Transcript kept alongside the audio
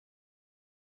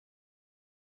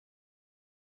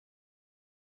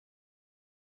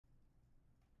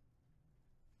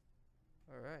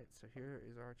Alright, so here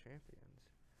is our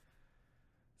champions.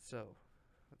 So,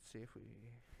 let's see if we...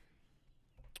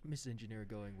 MissEngineer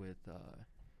going with,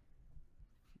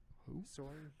 who?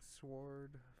 Soaring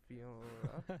Sword,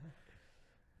 Fiora,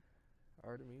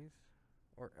 Artemis,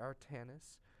 or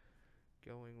Artanis,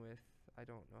 going with, I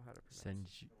don't know how to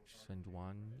pronounce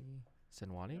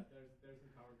Senwani?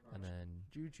 And then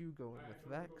Juju going with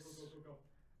Vex,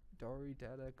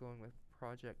 DariDaddy going with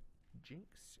Project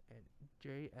Jinx, and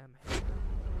jmhammer.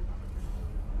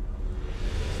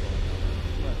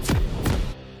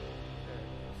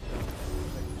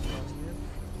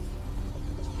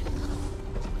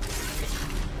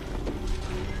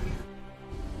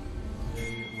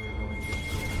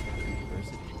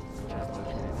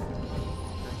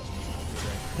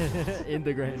 in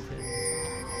the Grand Pit.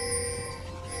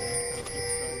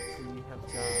 We have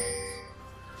got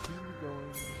two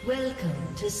going.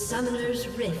 Welcome to Summoner's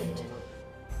Rift.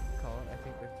 Call it, I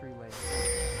think they're 3 lanes.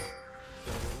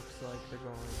 So it looks like they're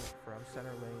going from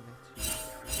center lane to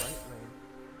right lane.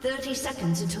 30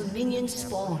 seconds until minions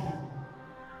spawn. Looks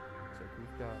like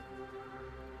we've got.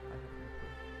 I have no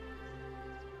clue.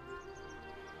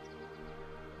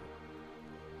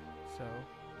 So,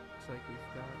 looks like we've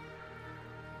got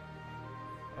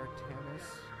Artanis.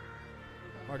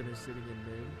 Artemis sitting in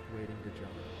mid, waiting to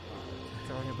jump.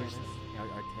 Artanis.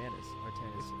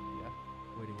 Artanis, Yeah.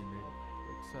 waiting in mid.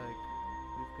 Looks like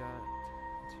we've got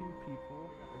 2 people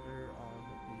over on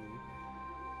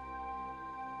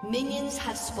the. Minions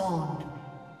have spawned.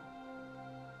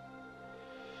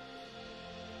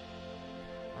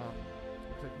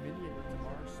 Looks like minions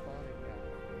are spawning now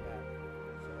in that.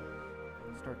 So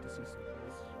we'll start to see some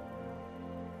things.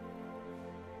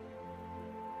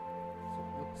 So it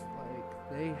looks like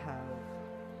they have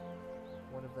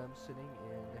one of them sitting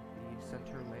in the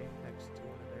center lane next to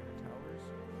one of their towers.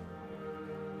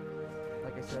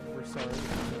 Like I said, we're sorry. So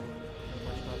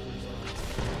much about this.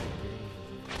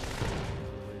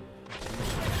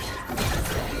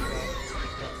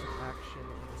 Got some action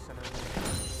in the center lane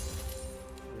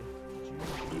with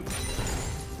JuJubaloo.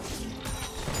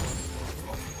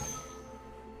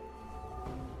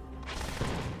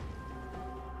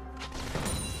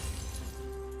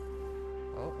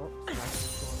 That's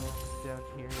going on down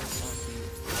here on the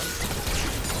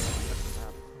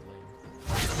map lane.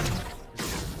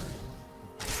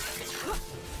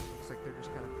 Looks like they're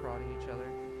just kind of prodding each other.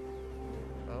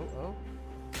 Oh.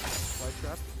 Fly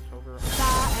traps over.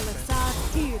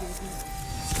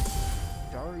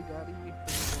 DariDaddy.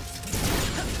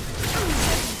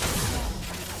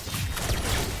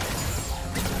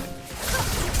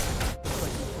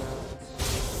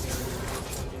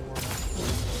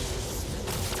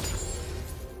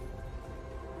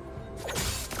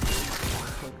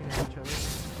 Poking at each other.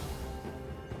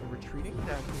 They're retreating down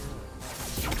here.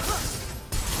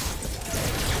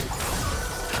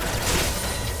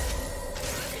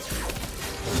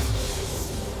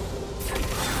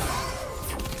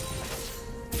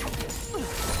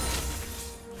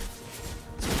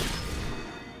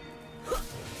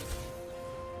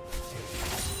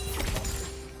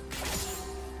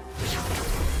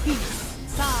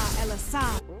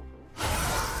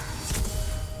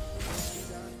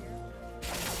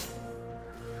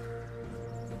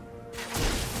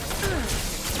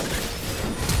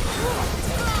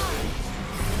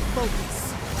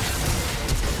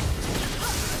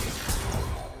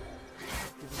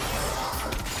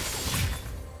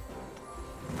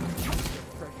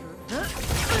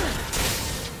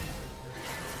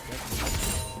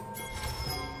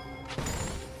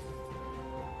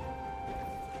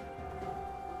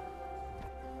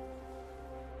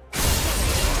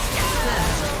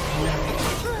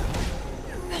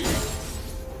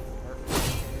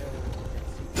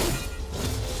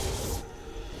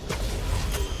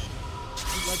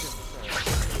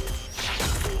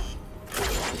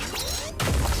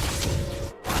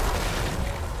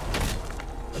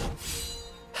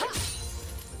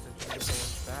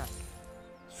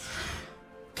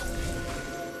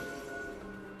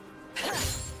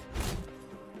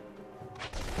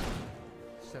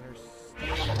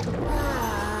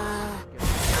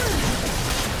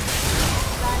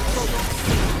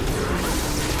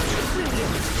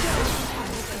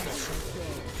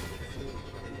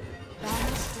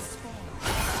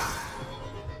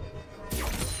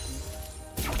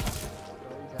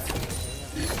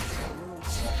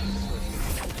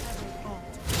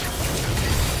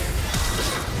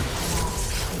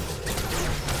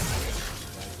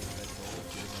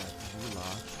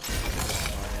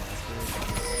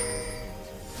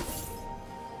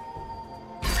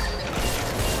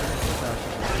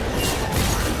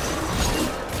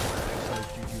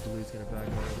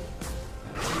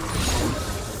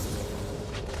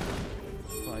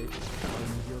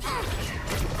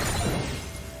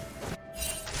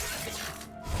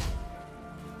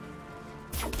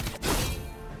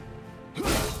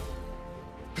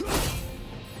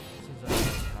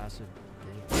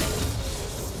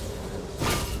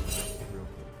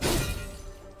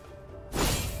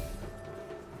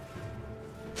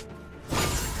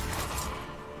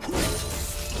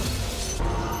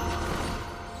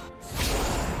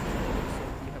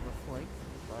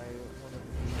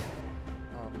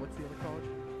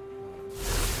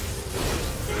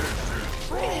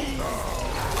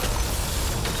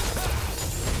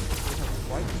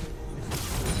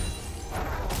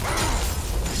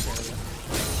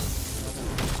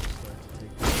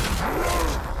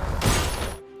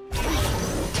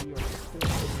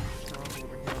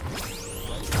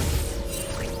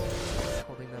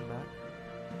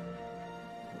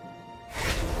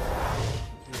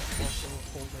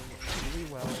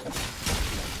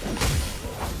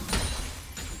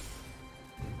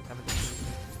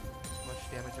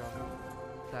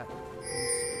 at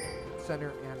these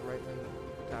center and right lane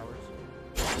towers.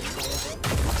 I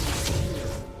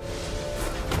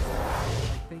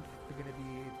think they're going to be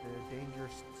the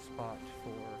dangerous spot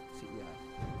for CEI.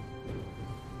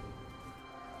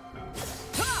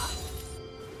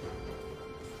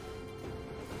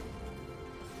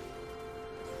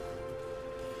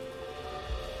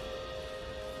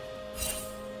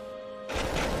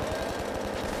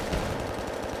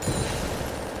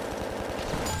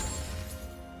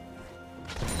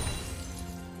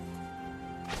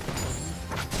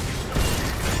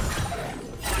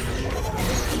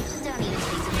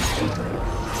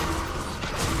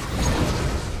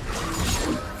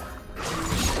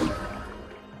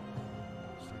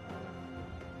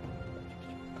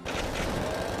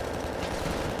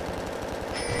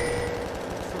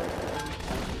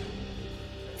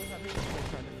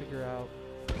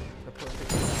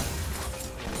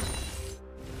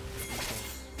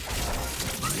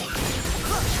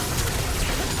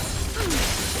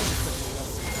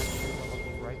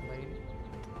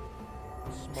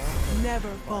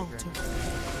 Never falter.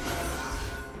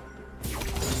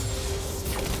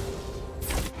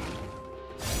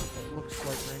 It looks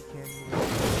like Grand Canyon.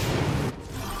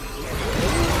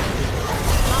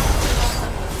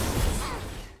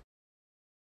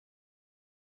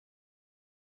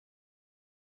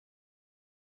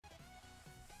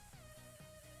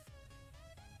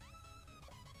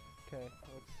 Okay,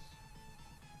 let's see.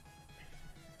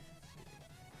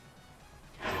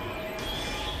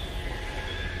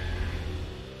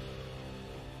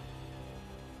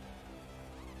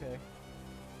 Okay,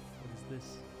 What is this?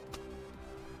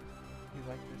 you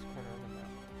like this corner of the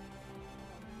map?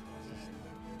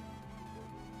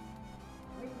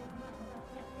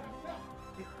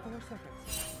 Wait, 4 seconds.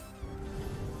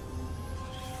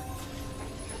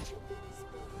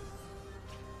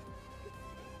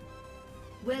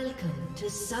 Welcome to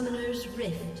Summoner's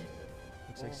Rift.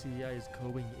 Looks like CEI is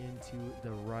going into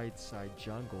the right side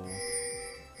jungle.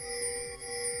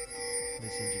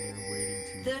 MissEngineer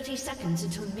waiting to 30 seconds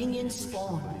until minions ambush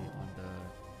spawn. somebody on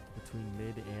the between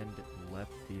mid and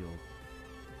left field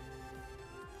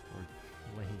or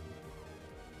lane.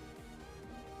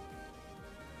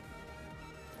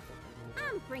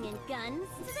 I'm bringing guns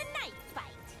to the knife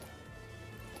fight.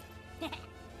 Sit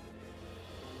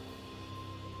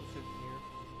here,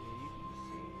 maybe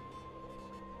see.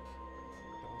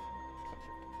 Don't touch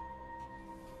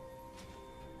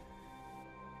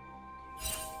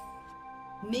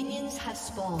it. Minions have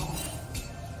spawned. Now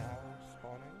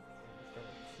spawning, we start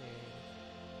seeing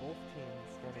both teams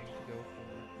starting to go for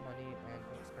money and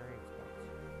experience points.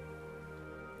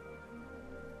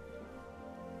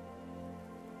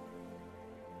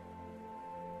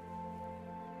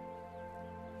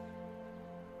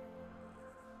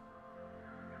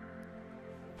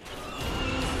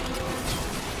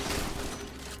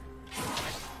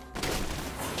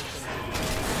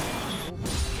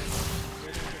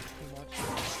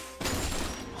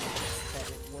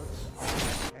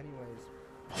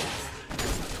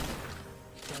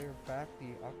 Back the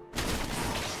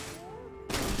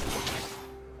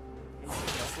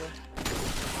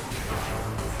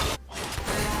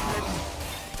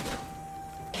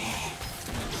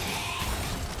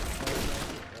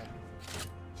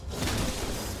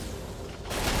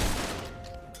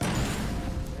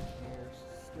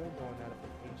still going at it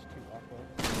with H2 Aqua.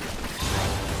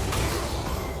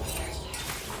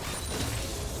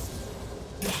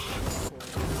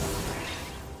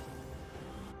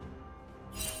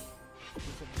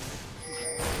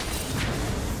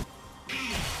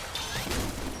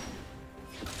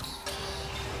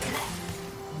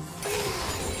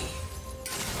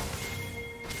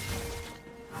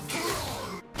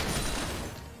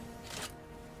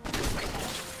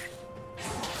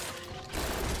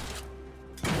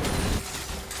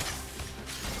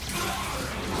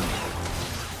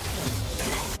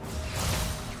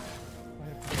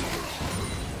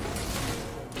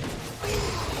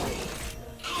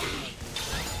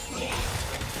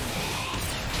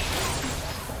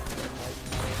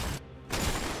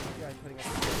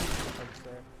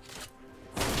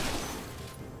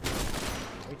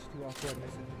 H2 off-road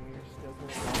MissEngineer still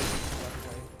going on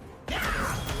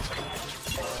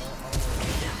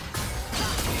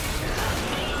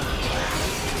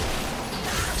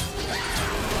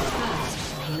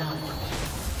the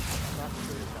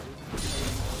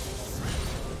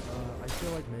I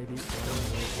feel like maybe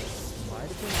might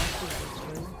have been after this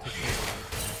game to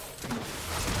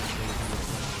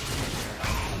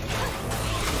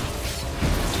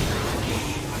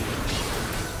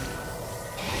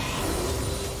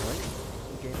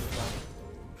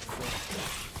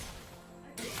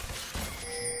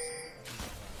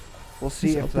We'll see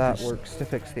Who's if up that with this? works to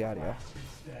fix the audio.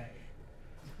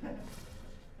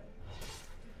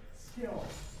 Skill,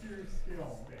 pure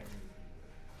skill.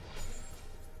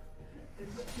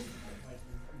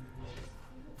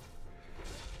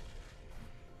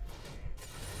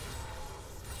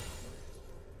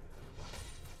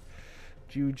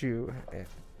 Juju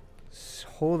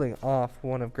holding off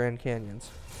one of Grand Canyon's.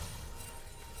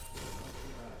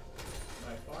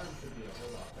 My farm should be a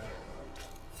whole lot better.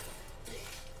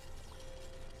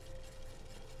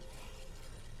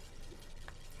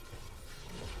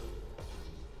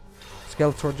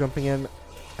 Skeletor jumping in,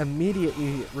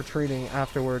 immediately retreating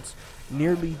afterwards,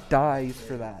 nearly dies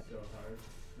for that. So hard.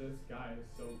 This guy is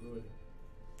so good.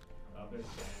 There's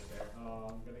stand there. Oh,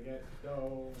 I'm gonna get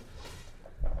dove.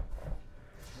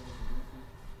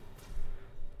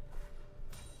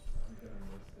 I'm gonna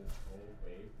miss this whole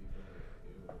wave because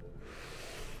of the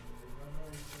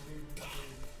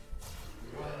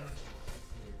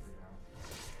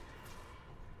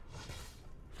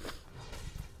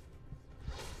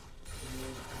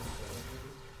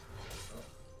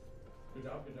Good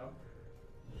job, good job.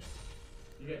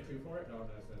 You get 2 for it? Oh,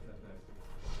 nice, nice, nice, nice.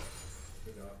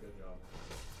 Good job, good job.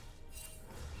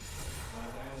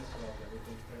 Diana's fault,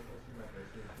 everything's careful. She might hurt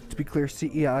you. To be clear,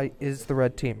 CEI is the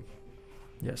red team.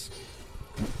 Yes.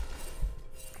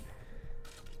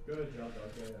 Good job,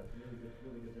 dog. Yeah, yeah. Really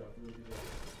good job, really good job.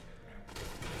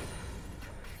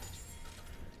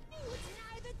 You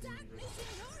deny the darkness in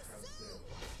your soul.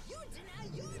 You deny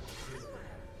your power.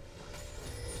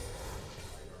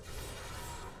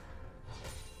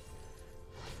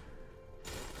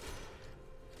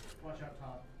 Watch out,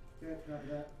 top. Yeah, copy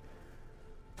that.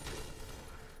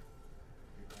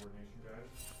 Good coordination, guys.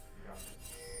 You got this.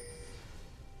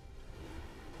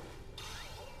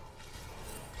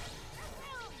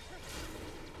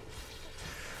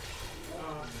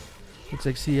 Looks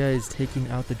like CEI is taking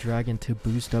out the dragon to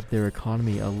boost up their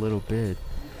economy a little bit.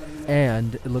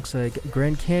 And it looks like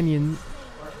Grand Canyon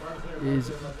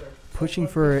is pushing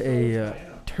for a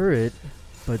turret,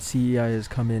 but CEI has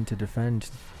come in to defend.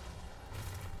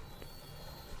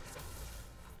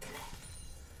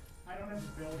 I don't have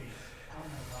abilities. Oh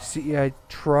my god. CEI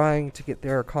trying to get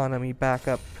their economy back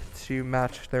up to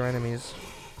match their enemies.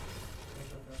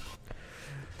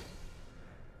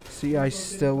 CEI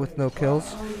still with no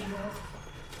kills.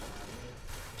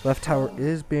 Left tower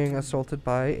is being assaulted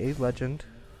by a legend.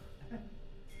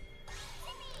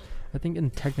 I think in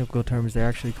technical terms they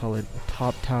actually call it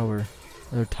top tower.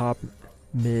 Or top,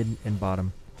 mid, and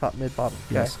bottom. Top, mid, bottom.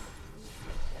 Okay. Yes.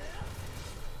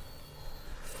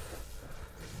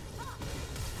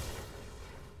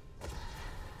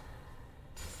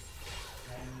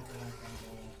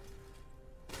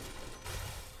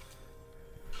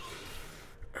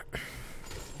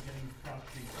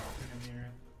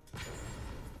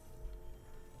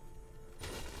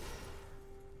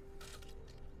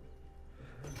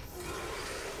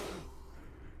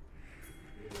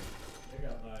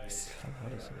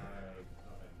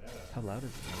 How loud is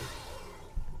it?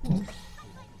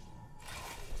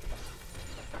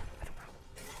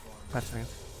 5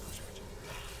 seconds.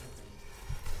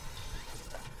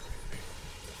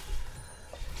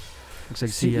 Looks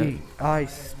like CEI. CEI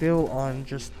still on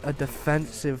just a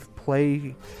defensive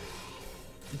play,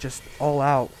 just all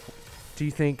out. Do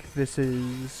you think this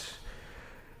is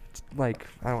like,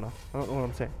 I don't know what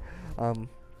I'm saying,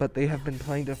 but they have been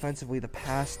playing defensively the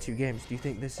past 2 games. Do you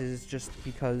think this is just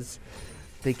because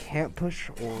they can't push,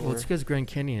 or Well, it's because Grand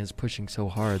Canyon is pushing so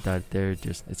hard that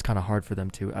it's kind of hard for them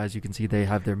to. As you can see, they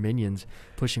have their minions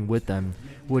pushing with them,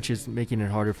 which is making it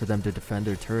harder for them to defend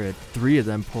their turret. 3 of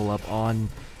them pull up on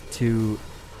to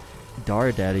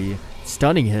DariDaddy,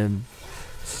 stunning him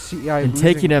CEI and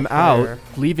losing taking him the out, player?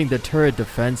 leaving the turret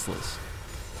defenseless.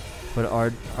 But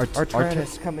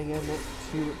Artranus coming in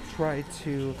to try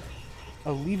to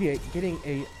alleviate getting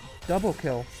a double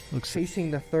kill,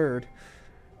 chasing the third,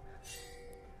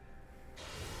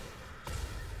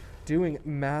 doing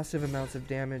massive amounts of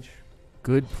damage.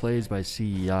 good plays by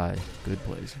CEI. Good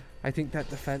plays. I think that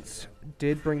defense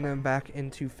did bring them back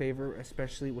into favor,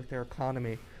 especially with their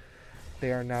economy.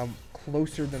 They are now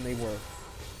closer than they were.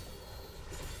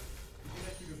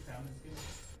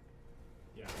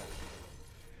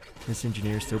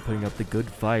 MissEngineer still putting up the good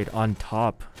fight on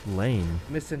top lane.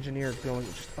 MissEngineer going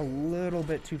just a little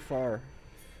bit too far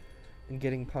and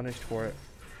getting punished for it.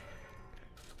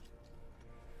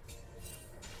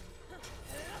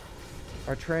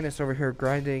 Artranus over here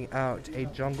grinding out a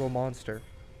jungle monster.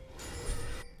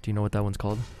 Do you know what that one's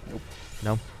called? Nope.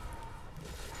 No?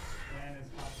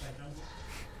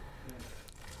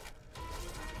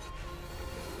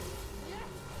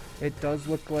 It does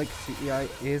look like CEI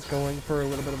is going for a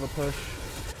little bit of a push.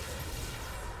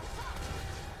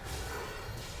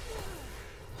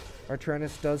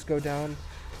 Artranus does go down.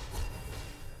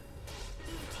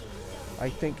 I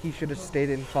think he should have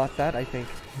stayed and fought that. I think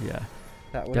Yeah.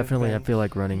 that would Definitely, I have been, feel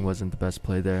like running wasn't the best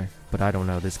play there. But I don't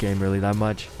know this game really that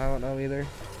much. I don't know either.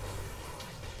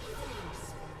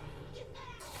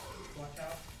 Watch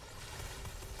out.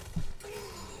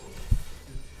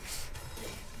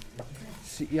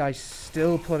 CEI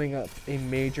still putting up a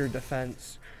major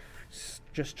defense.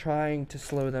 Just trying to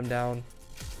slow them down.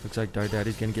 Looks like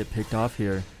DariDaddy's gonna get picked off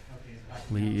here,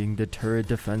 leaving the turret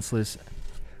defenseless.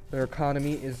 Their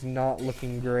economy is not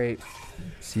looking great.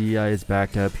 CEI is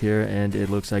backed up here, and it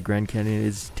looks like Grand Canyon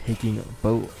is taking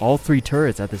all 3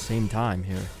 turrets at the same time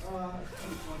here.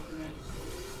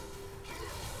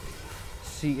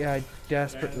 CEI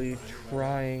desperately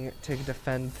trying to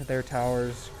defend their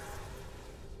towers.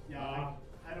 Yeah,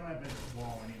 I don't have a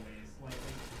wall anyways. Like,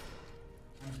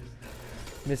 I'm just dead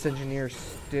there. MissEngineer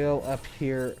still up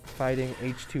here fighting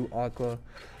H2 Aqua.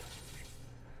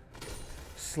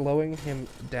 Slowing him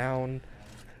down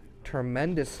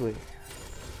tremendously.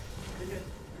 They get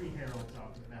 3 heralds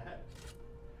off of that.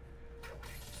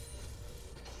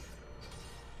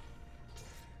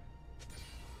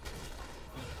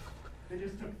 They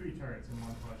just took 3 turrets in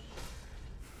one push.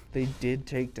 They did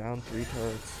take down 3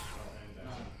 turrets.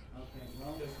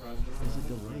 There's a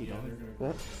delay, dog.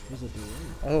 What? There's a delay.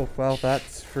 Oh, well,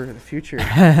 that's for the future.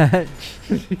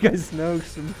 You guys know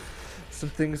some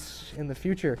things in the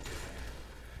future.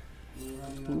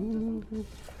 Ooh. No,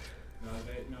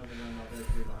 they're 3 behind. They're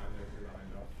 3 behind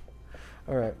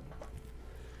though. All right.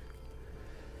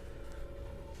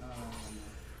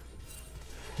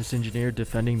 MissEngineer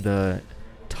defending the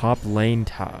top lane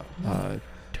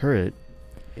turret,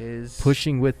 Is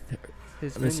pushing with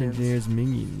his minions. MissEngineer's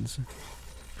minions.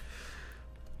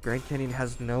 Grand Canyon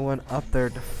has no one up there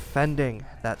defending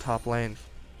that top lane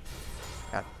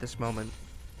at this moment.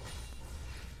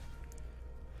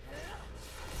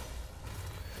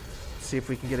 See if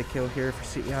we can get a kill here for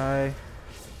CEI.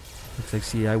 Looks like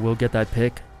CEI will get that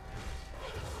pick.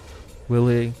 Will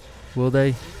he? Will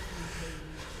they?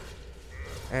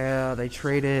 They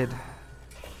traded.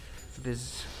 It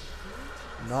is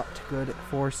not good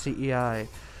for CEI.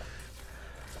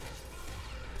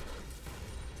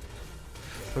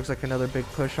 Looks like another big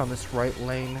push on this right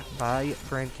lane by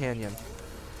Grand Canyon.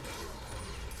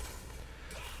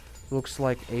 Looks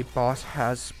like a boss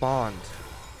has spawned.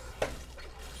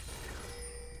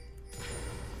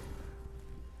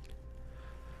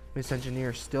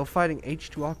 MissEngineer still fighting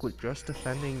H2 Aqua, just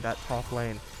defending that top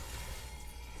lane.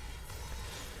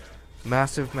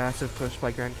 Massive, massive push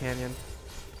by Grand Canyon.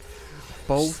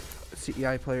 Both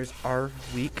CEI players are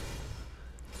weak.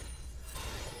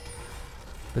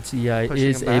 But CEI Pushing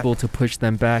is them back. able to push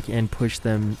them back and push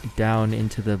them down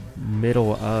into the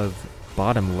middle of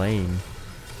bottom lane.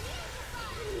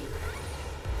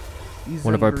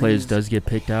 One of our players does get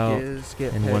picked out,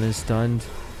 and one is stunned.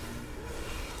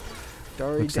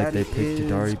 Looks like they DariDaddy picked a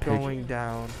Dari is pick. going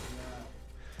down.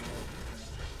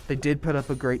 They did put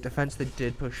up a great defense. They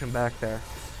did push him back there.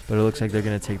 But it looks like they're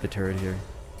going to take the turret here.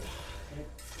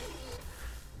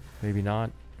 Maybe not.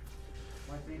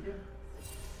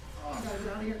 Oh, guys,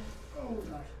 get out of here. Oh,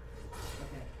 gosh.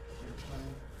 Okay.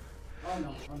 Oh,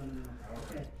 no. Oh, no.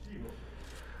 Okay.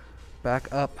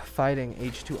 Back up, fighting.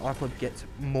 H2 Aqua gets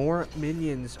more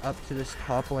minions up to this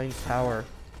top lane tower.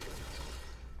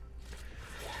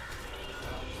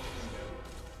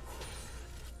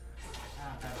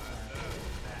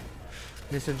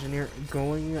 MissEngineer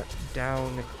going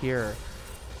down here.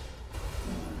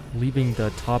 Leaving the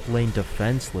top lane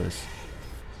defenseless.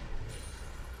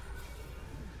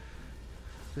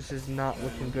 This is not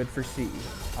looking good for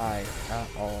CEI at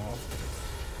all.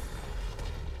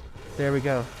 There we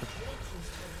go.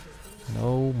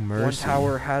 No mercy. One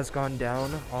tower has gone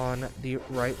down on the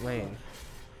right lane.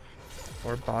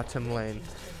 Or bottom lane.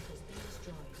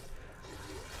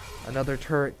 Another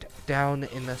turret down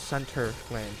in the center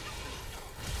lane.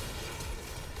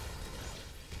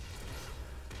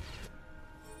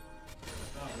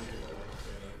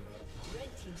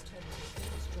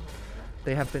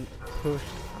 They have been pushed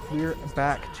clear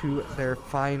back to their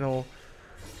final,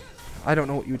 I don't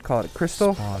know what you would call it,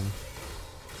 crystal? Spawn.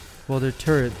 Well, their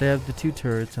turret, they have the 2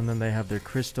 turrets, and then they have their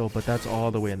crystal, but that's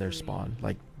all the way in their spawn,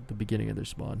 like the beginning of their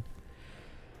spawn.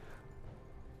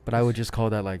 But I would just call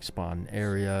that like spawn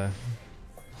area.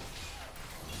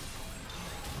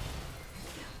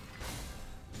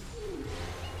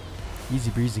 Easy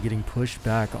breezy getting pushed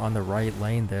back on the right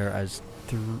lane there as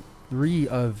 3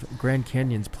 of Grand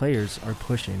Canyon's players are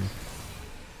pushing.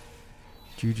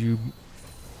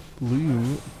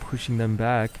 JuJubaloo pushing them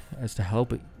back as to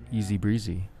help easy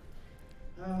breezy.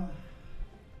 Okay.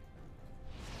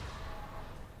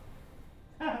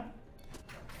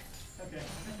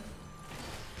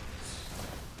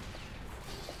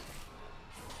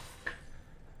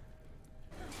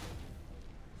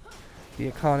 The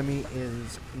economy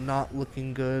is not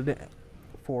looking good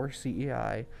for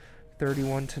CEI.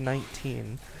 31 to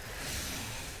 19.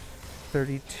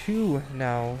 32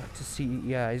 now to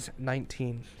CEI's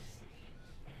 19.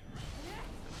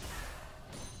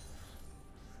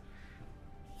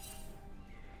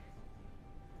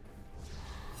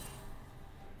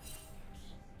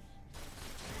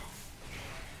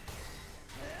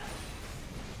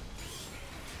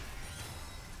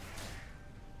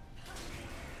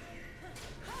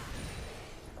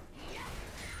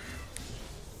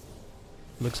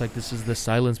 Looks like this is the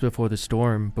silence before the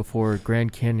storm, before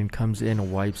Grand Canyon comes in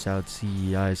and wipes out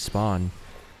CEI's spawn.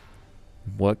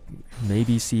 What,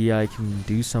 maybe CEI can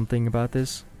do something about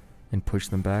this and push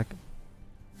them back?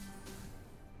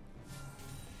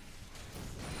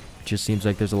 It just seems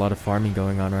like there's a lot of farming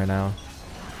going on right now.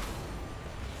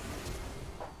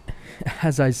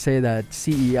 As I say that,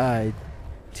 CEI,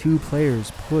 2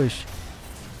 players push,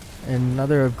 and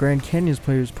another of Grand Canyon's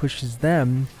players pushes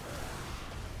them.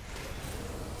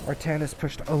 Artanis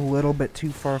pushed a little bit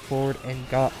too far forward and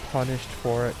got punished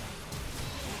for it,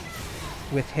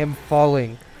 with him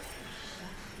falling.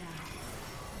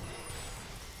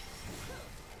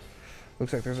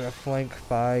 Looks like there's a flank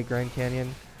by Grand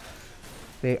Canyon.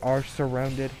 They are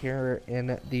surrounded here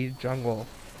in the jungle.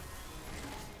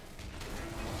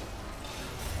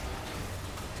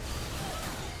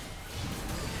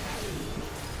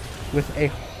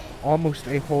 With almost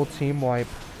a whole team wipe.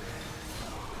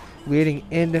 Leading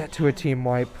into a team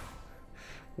wipe.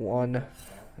 One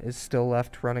is still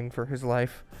left running for his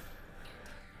life,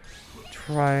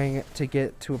 trying to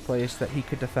get to a place that he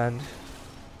could defend.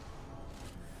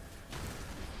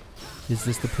 Is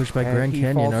this the push by And Grand he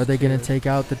Canyon? falls Are they going to to- take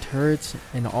out the turrets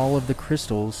and all of the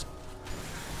crystals?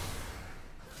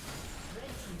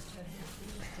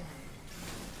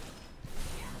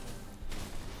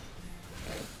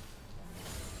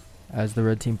 As the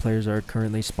red team players are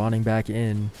currently spawning back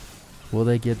in, will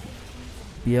they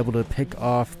be able to pick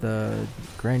off the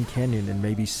Grand Canyon and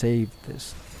maybe save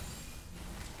this?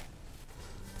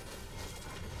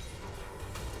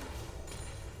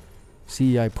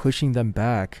 CEI pushing them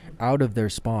back out of their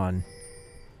spawn,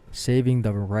 saving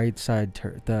the right side,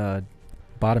 the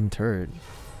bottom turret.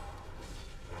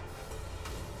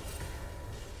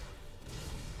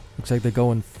 Looks like they're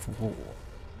going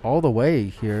all the way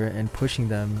here and pushing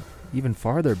them even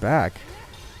farther back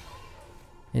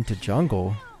into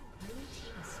jungle.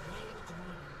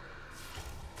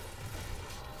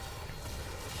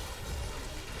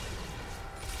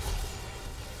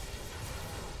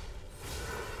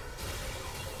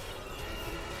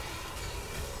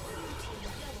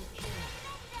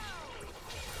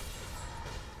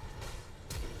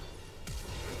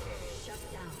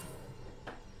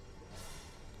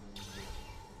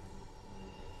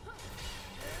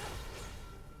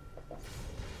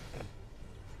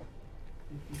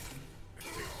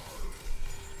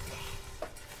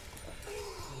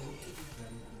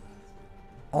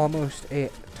 Almost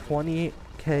a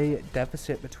 20k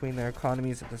deficit between their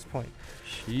economies at this point.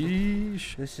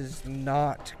 Sheesh. This is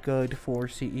not good for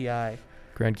CEI.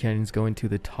 Grand Canyon's going to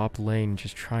the top lane,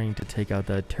 just trying to take out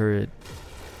that turret,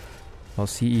 while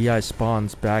CEI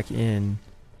spawns back in.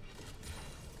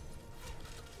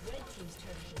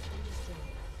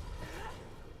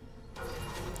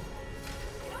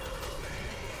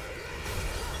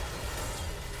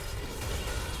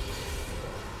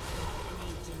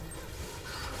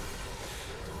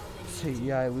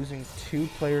 CEI losing 2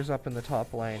 players up in the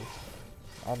top lane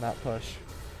on that push.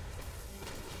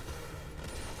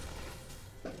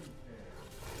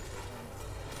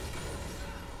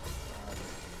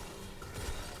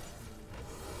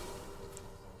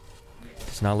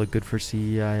 Does not look good for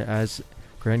CEI as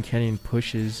Grand Canyon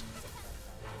pushes,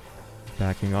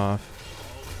 backing off.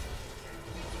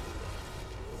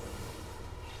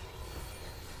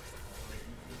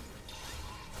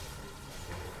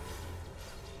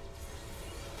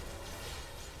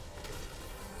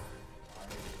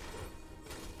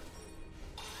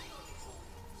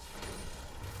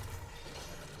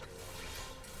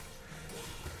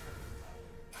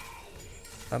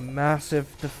 A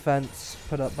massive defense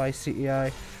put up by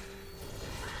CEI.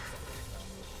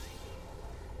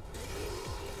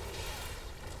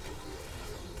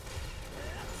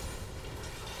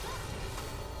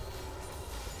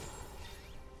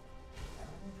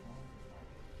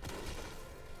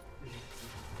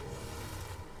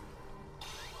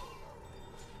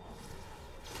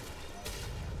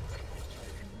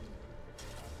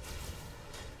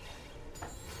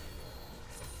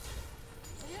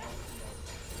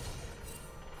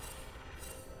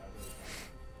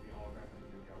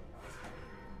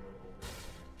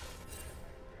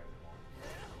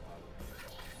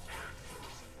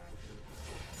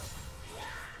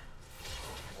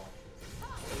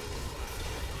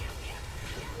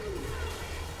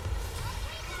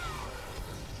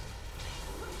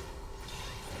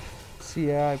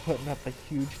 CEI putting up a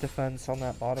huge defense on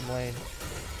that bottom lane.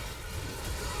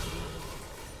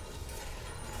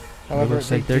 However,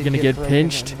 looks like they they're did gonna get broken in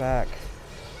pinched. the back.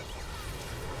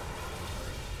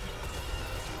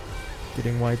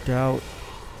 Getting wiped out.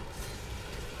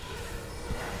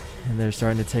 And they're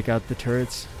starting to take out the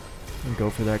turrets and go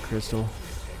for that crystal.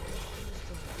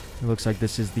 It looks like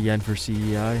this is the end for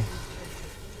CEI.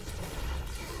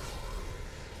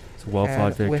 It's a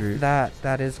well-fought And victory. with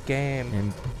that is game.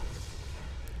 And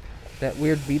That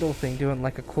weird beetle thing doing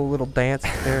like a cool little dance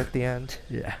there at the end.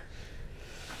 yeah.